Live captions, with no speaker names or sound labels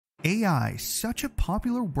AI, such a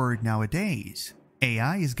popular word nowadays.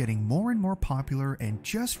 AI is getting more and more popular, and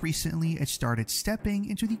just recently it started stepping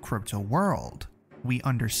into the crypto world. We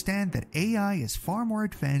understand that AI is far more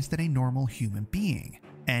advanced than a normal human being,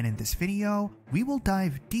 and in this video, we will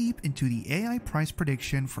dive deep into the AI price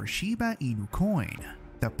prediction for Shiba Inu coin.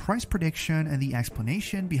 The price prediction and the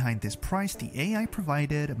explanation behind this price the AI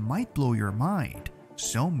provided might blow your mind,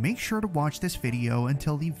 so make sure to watch this video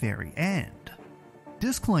until the very end.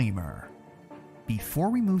 Disclaimer: before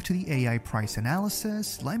we move to the AI price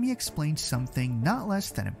analysis, let me explain something not less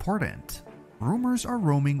than important. Rumors are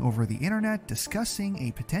roaming over the internet discussing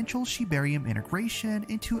a potential Shibarium integration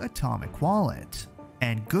into Atomic Wallet.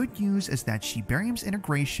 And good news is that Shibarium's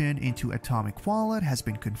integration into Atomic Wallet has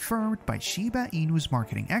been confirmed by Shiba Inu's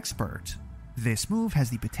marketing expert. This move has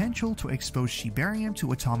the potential to expose Shibarium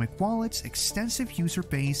to Atomic Wallet's extensive user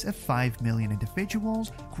base of 5 million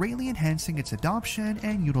individuals, greatly enhancing its adoption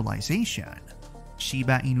and utilization.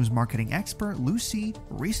 Shiba Inu's marketing expert Lucy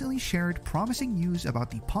recently shared promising news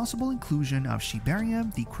about the possible inclusion of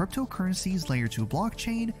Shibarium, the cryptocurrency's Layer 2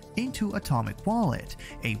 blockchain, into Atomic Wallet,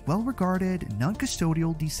 a well-regarded,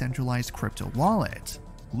 non-custodial decentralized crypto wallet.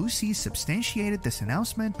 Lucy substantiated this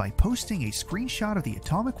announcement by posting a screenshot of the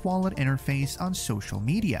Atomic Wallet interface on social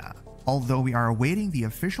media. Although we are awaiting the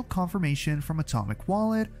official confirmation from Atomic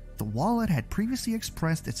Wallet, the wallet had previously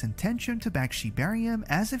expressed its intention to back Shibarium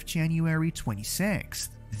as of January 26th.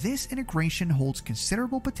 This integration holds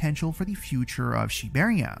considerable potential for the future of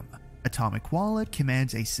Shibarium. Atomic Wallet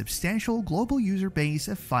commands a substantial global user base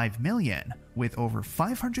of 5 million, with over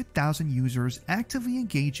 500,000 users actively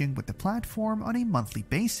engaging with the platform on a monthly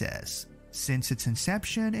basis. Since its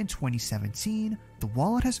inception in 2017, the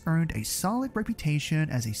wallet has earned a solid reputation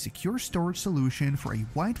as a secure storage solution for a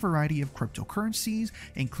wide variety of cryptocurrencies,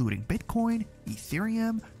 including Bitcoin,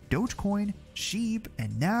 Ethereum, Dogecoin, SHIB,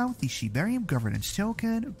 and now the Shibarium governance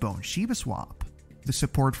token, SHIBASWAP. The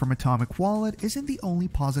support from Atomic Wallet isn't the only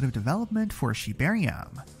positive development for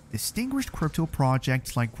Shibarium. Distinguished crypto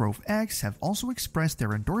projects like GroveX have also expressed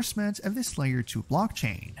their endorsement of this Layer 2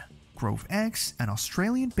 blockchain. GroveX, an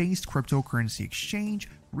Australian-based cryptocurrency exchange,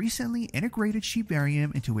 recently integrated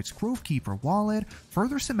Shibarium into its Grovekeeper wallet,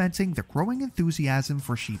 further cementing the growing enthusiasm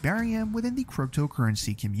for Shibarium within the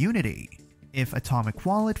cryptocurrency community. If Atomic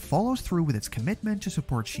Wallet follows through with its commitment to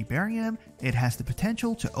support Shibarium, it has the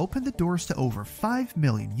potential to open the doors to over 5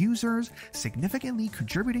 million users, significantly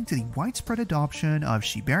contributing to the widespread adoption of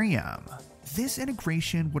Shibarium. This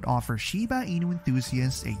integration would offer Shiba Inu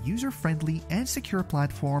enthusiasts a user-friendly and secure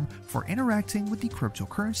platform for interacting with the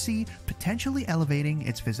cryptocurrency, potentially elevating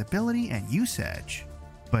its visibility and usage.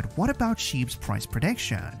 But what about SHIB's price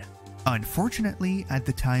prediction? Unfortunately, at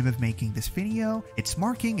the time of making this video, it's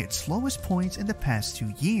marking its lowest points in the past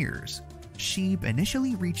 2 years. SHIB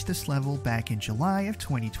initially reached this level back in July of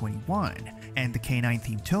 2021, and the K9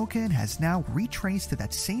 theme token has now retraced to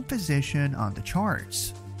that same position on the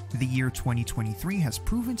charts. The year 2023 has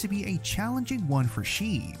proven to be a challenging one for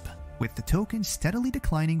SHIB, with the token steadily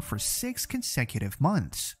declining for 6 consecutive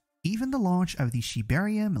months. Even the launch of the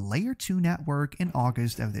Shibarium Layer 2 network in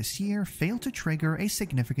August of this year failed to trigger a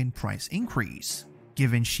significant price increase.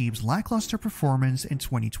 Given SHIB's lackluster performance in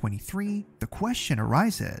 2023, the question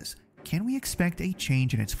arises, can we expect a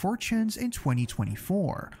change in its fortunes in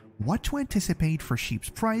 2024? What to anticipate for SHIB's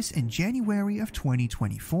price in January of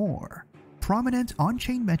 2024? Prominent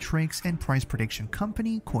on-chain metrics and price prediction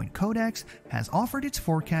company CoinCodex has offered its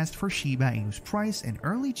forecast for Shiba Inu's price in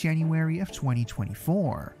early January of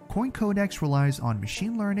 2024. CoinCodex relies on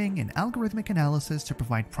machine learning and algorithmic analysis to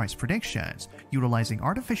provide price predictions, utilizing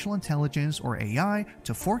artificial intelligence or AI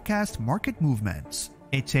to forecast market movements.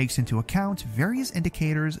 It takes into account various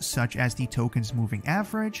indicators such as the token's moving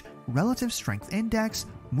average, relative strength index,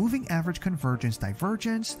 moving average convergence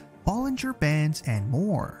divergence, Bollinger Bands, and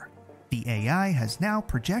more. The AI has now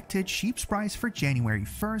projected SHIB's price for January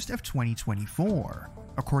 1st of 2024.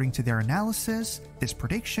 According to their analysis, this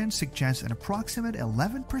prediction suggests an approximate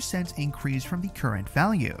 11% increase from the current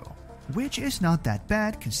value, which is not that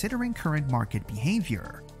bad considering current market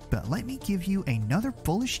behavior. But let me give you another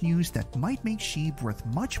bullish news that might make SHIB worth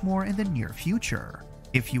much more in the near future.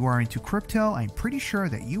 If you are into crypto, I'm pretty sure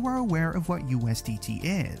that you are aware of what USDT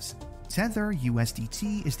is. Tether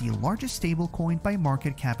USDT is the largest stablecoin by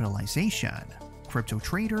market capitalization. Crypto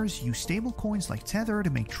traders use stablecoins like Tether to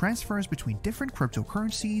make transfers between different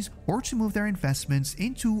cryptocurrencies or to move their investments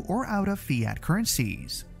into or out of fiat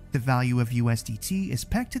currencies. The value of USDT is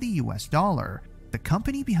pegged to the US dollar. The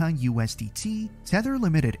company behind USDT, Tether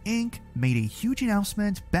Limited Inc., made a huge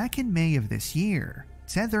announcement back in May of this year.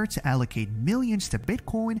 Tether to allocate millions to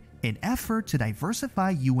Bitcoin in effort to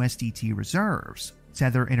diversify USDT reserves.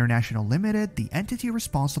 Tether International Limited, the entity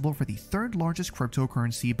responsible for the third largest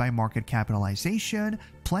cryptocurrency by market capitalization,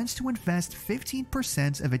 plans to invest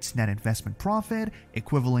 15% of its net investment profit,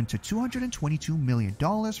 equivalent to $222 million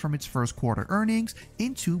from its first quarter earnings,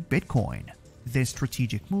 into Bitcoin. This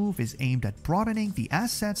strategic move is aimed at broadening the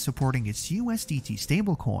assets supporting its USDT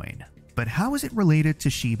stablecoin. But how is it related to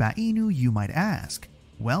Shiba Inu, you might ask?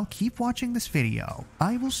 Well, keep watching this video.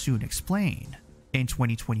 I will soon explain. In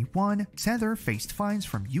 2021, Tether faced fines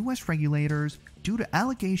from US regulators due to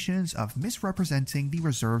allegations of misrepresenting the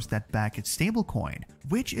reserves that back its stablecoin,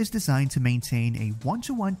 which is designed to maintain a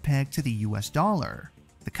one-to-one peg to the US dollar.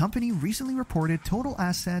 The company recently reported total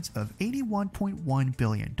assets of $81.1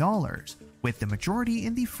 billion, with the majority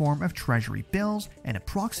in the form of treasury bills and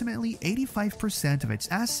approximately 85% of its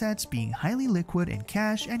assets being highly liquid in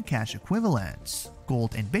cash and cash equivalents.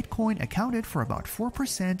 Gold and Bitcoin accounted for about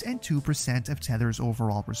 4% and 2% of Tether's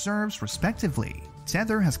overall reserves, respectively.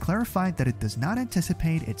 Tether has clarified that it does not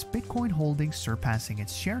anticipate its Bitcoin holdings surpassing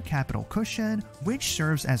its share capital cushion, which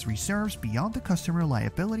serves as reserves beyond the customer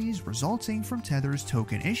liabilities resulting from Tether's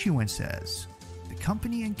token issuances. The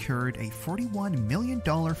company incurred a $41 million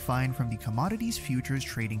fine from the Commodities Futures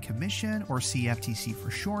Trading Commission, or CFTC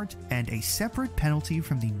for short, and a separate penalty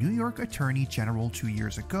from the New York Attorney General 2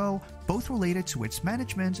 years ago, both related to its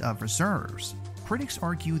management of reserves. Critics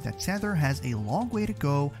argue that Tether has a long way to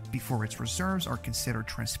go before its reserves are considered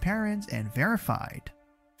transparent and verified.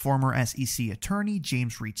 Former SEC Attorney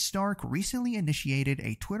James Reed Stark recently initiated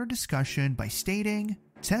a Twitter discussion by stating,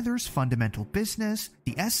 "Tether's fundamental business,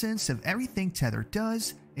 the essence of everything Tether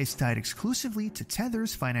does, is tied exclusively to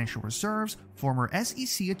Tether's financial reserves," former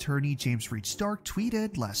SEC Attorney James Reed Stark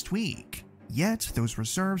tweeted last week. Yet, those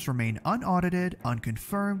reserves remain unaudited,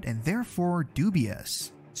 unconfirmed, and therefore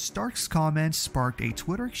dubious. Stark's comments sparked a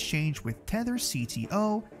Twitter exchange with Tether's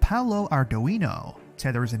CTO, Paolo Ardoino.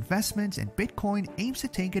 Tether's investment in Bitcoin aims to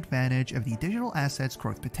take advantage of the digital asset's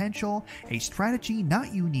growth potential, a strategy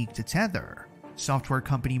not unique to Tether. Software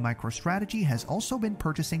company MicroStrategy has also been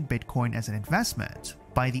purchasing Bitcoin as an investment.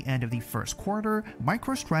 By the end of the first quarter,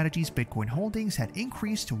 MicroStrategy's Bitcoin holdings had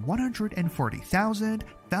increased to 140,000,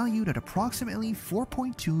 valued at approximately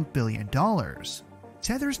 $4.2 billion.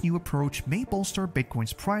 Tether's new approach may bolster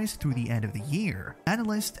Bitcoin's price through the end of the year.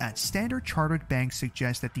 Analysts at Standard Chartered Bank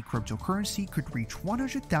suggest that the cryptocurrency could reach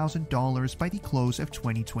 $100,000 by the close of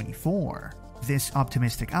 2024. This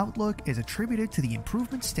optimistic outlook is attributed to the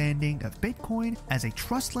improvement standing of Bitcoin as a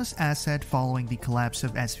trustless asset following the collapse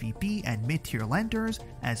of SVB and mid-tier lenders,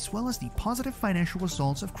 as well as the positive financial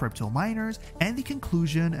results of crypto miners and the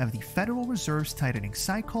conclusion of the Federal Reserve's tightening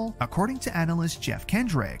cycle, according to analyst Jeff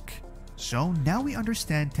Kendrick. So now we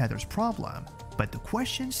understand Tether's problem, but the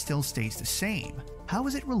question still stays the same. How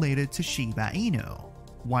is it related to Shiba Inu?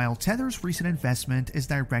 While Tether's recent investment is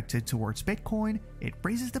directed towards Bitcoin, it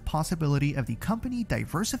raises the possibility of the company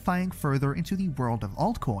diversifying further into the world of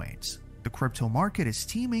altcoins. The crypto market is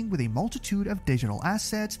teeming with a multitude of digital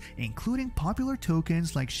assets, including popular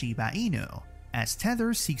tokens like Shiba Inu. As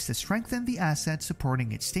Tether seeks to strengthen the assets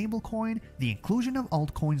supporting its stablecoin, the inclusion of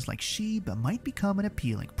altcoins like SHIB might become an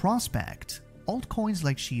appealing prospect. Altcoins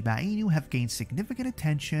like Shiba Inu have gained significant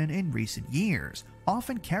attention in recent years,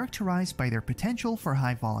 often characterized by their potential for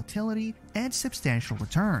high volatility and substantial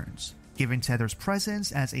returns. Given Tether's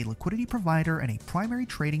presence as a liquidity provider and a primary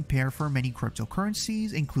trading pair for many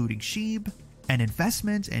cryptocurrencies, including SHIB, an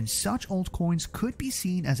investment in such altcoins could be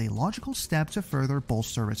seen as a logical step to further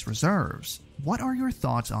bolster its reserves. What are your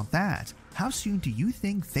thoughts on that? How soon do you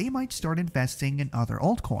think they might start investing in other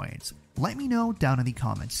altcoins? Let me know down in the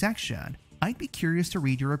comments section. I'd be curious to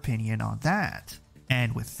read your opinion on that.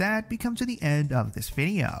 And with that, we come to the end of this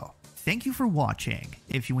video. Thank you for watching.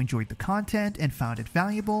 If you enjoyed the content and found it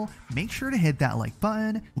valuable, make sure to hit that like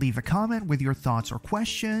button, leave a comment with your thoughts or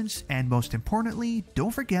questions, and most importantly, don't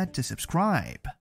forget to subscribe.